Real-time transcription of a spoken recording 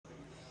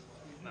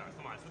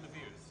Come on, it's for the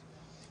views.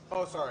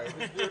 Oh, sorry.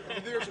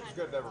 The viewership's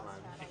good. Never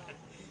mind.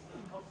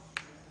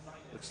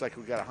 Looks like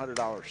we got a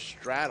 $100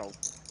 straddle.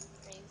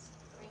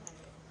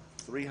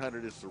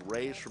 300 is the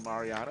raise for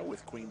Mariano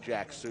with Queen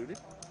Jack suited.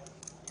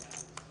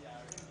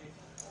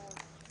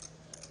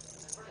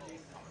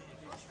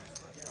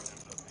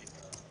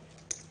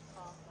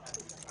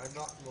 I'm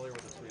not familiar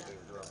with the three that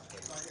you're up to.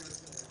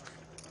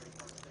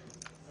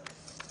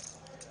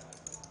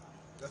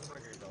 That's what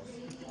I can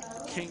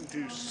King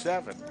Deuce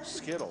 7,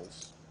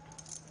 Skittles.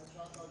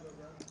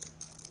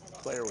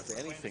 Player with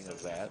anything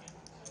of that.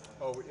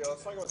 Oh, yeah,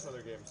 let's talk about some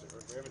other games.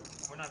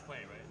 We're not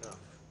playing, right? No.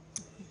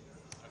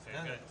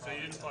 Okay, good. So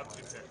you didn't swap two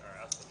picks.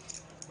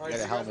 All right, You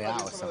gotta help me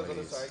out with some some of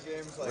other these. side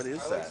games. Like, What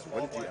is that?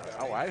 What did you?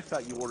 Oh, I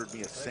thought you ordered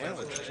me a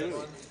sandwich too.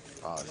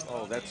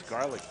 Oh, that's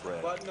garlic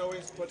bread. Button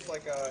always puts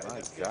like a. My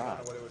I don't God.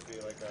 know what it would be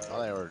like.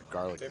 Oh, they were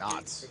garlic 50,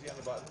 knots. 50 on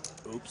the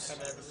button. Oops.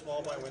 And then the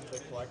small blind wins, they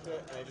collect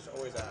it, and they just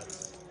always add.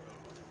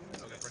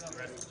 Okay, for the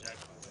rest of the Jack.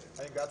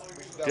 I think that's.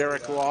 We should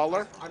Derek definitely do that.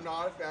 Lawler I'm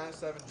not a fan of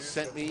 7 Deuce.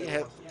 sent me Wants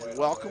to play it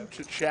welcome all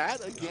to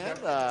chat again.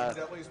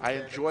 I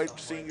enjoyed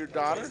seeing your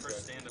daughter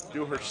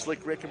do her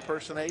Slick Rick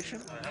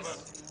impersonation. How about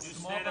you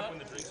stand up when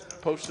the drinks come?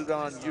 Posted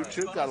on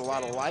YouTube, got a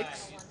lot of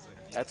likes.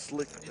 At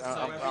Slick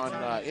on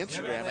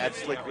Instagram at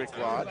Slick Rick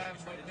Lodge.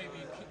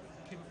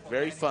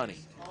 Very funny.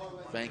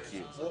 Thank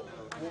you. Well,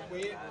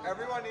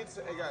 everyone needs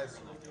to. Hey guys,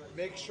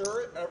 make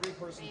sure every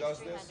person does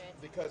this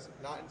because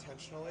not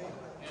intentionally,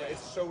 but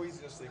it's so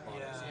easy to sleep on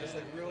it. So just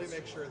like really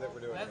make sure that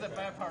we're doing That's it. the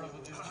bad part of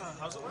it.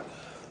 How's it work?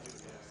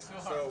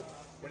 So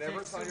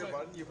whenever it's on your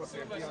button, you put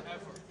 50 on.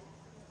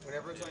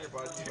 Whenever it's on your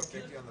button, you put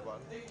 50 on the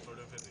button. So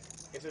do 50.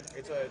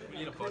 It's a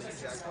increasing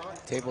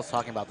jackpot. Table's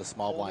talking about the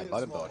small blind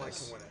Only the button small blind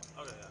bonus. can win it.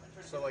 Okay, yeah.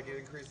 So like it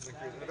increases,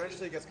 and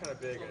eventually it gets kind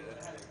of big.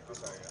 I'm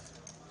sorry, guys.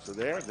 So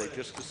there, they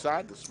just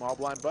decided the small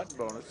blind button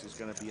bonus is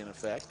going to be in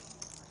effect.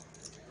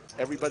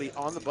 Everybody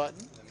on the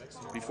button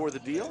before the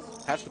deal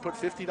has to put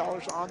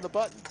 $50 on the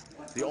button.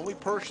 The only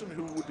person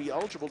who would be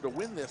eligible to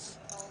win this,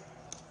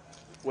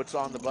 what's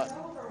on the button,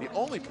 the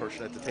only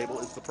person at the table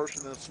is the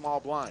person in the small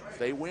blind. If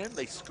they win,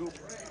 they scoop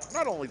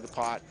not only the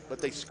pot, but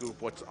they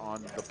scoop what's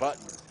on the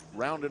button.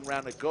 Round and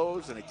round it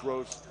goes, and it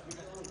grows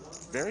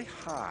very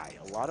high.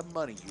 A lot of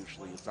money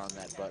usually is on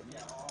that button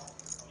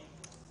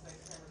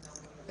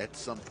at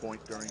some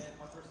point during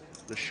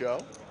the show.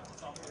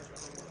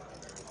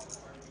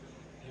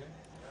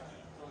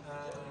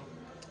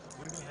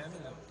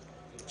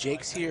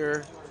 Jake's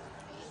here.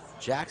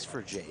 Jack's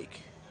for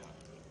Jake.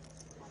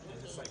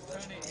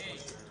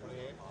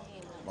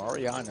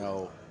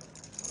 Mariano,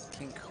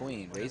 King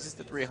Queen, raises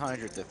to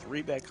 300. The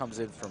 3-bet comes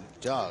in from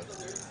Doug.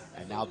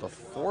 And now the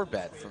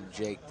 4-bet from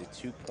Jake to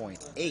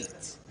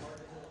 2.8.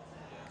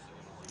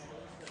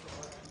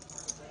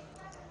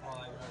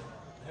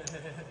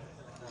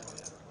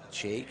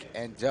 Jake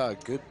and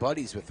Doug, good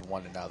buddies with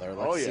one another.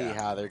 Let's see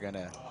how they're going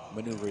to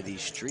maneuver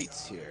these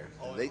streets here.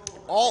 They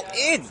all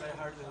in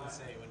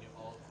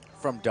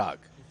from Doug.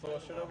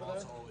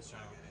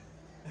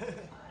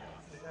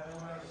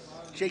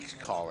 Jake's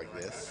calling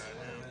this.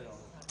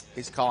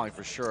 He's calling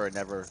for sure,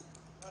 never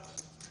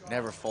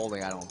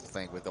folding, I don't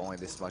think, with only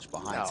this much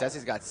behind. No. Says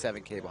he's got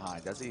 7K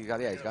behind. Does he? He's got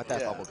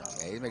that bubble gum.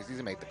 Yeah, he's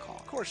gonna make the call.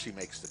 Of course he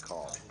makes the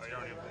call.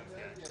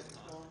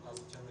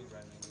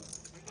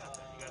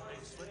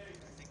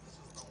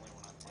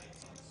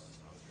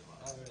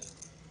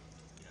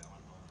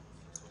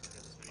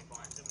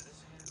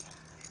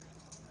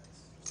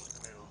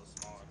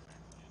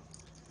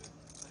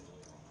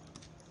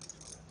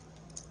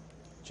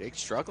 Jake's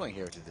struggling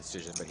here with the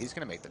decision, but he's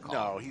going to make the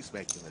call. No, he's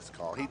making this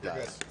call. He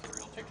does.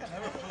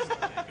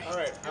 All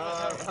right.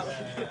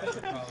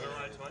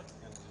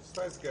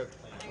 That's good.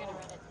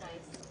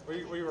 What are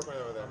you working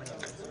over there?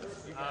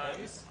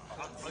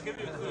 I'll give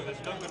you a clue.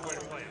 There's no good way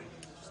to play him.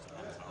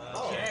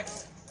 Oh.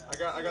 I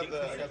got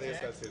the ace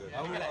guy suited.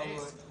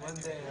 One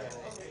day,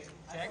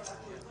 checks.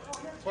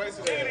 Twice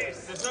a day.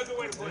 There's no good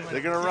way to play him.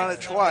 They're going to run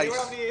it twice. Anyone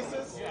have any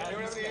aces?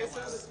 Anyone have any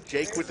aces?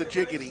 Jake with the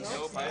jiggities.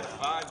 Nope, I have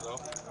 5 though. All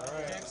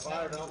right, 5.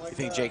 I don't like You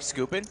think that. Jake's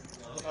scooping?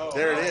 Oh,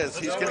 There it is.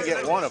 He's going to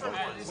get one of them.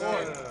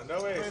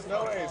 No ace.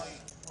 No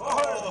ace.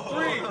 Oh,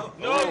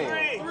 3. No,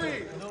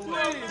 3.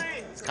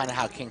 It's kind of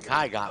how King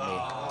Kai got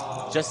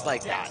me. Just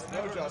like that.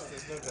 No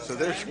justice. No justice. So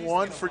there's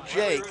one for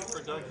Jake.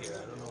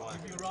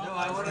 No,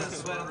 I want to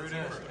sweat on the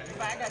table. If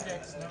I got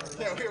checks, no.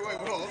 Yeah, wait,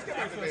 hold on. Let's get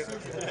back to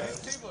basics.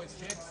 This table is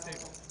checks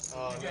table.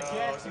 Oh,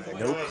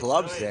 No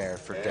clubs there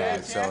for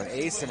Doug. So an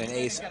ace and an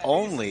ace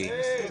only.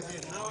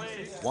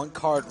 One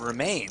card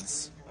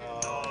remains.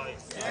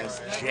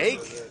 As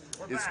Jake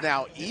is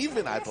now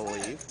even, I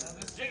believe.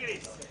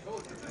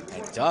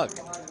 And Doug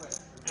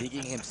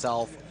digging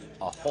himself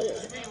a hole.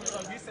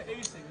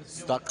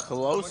 Stuck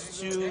close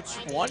to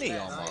 20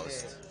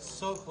 almost.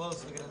 So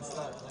close to getting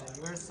stuck, man.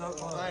 We're so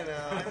close. I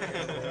know.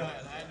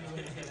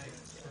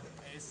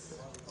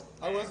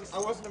 I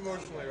wasn't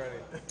emotionally ready.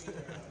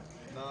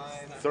 9.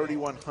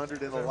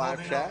 3,100 in the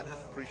live chat.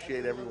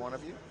 Appreciate every one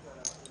of you.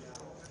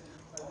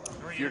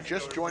 If you're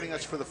just joining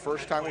us for the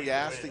first time, we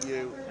ask that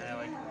you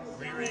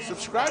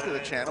subscribe to the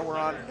channel. We're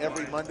on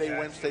every Monday,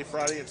 Wednesday,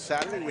 Friday, and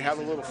Saturday. We have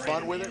a little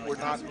fun with it. We're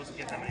not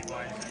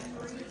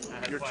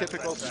your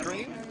typical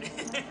stream.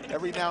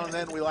 Every now and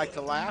then we like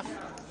to laugh.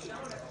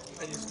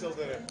 And you still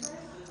did it.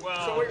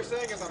 Well, so what you're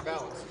saying is I'm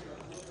balanced.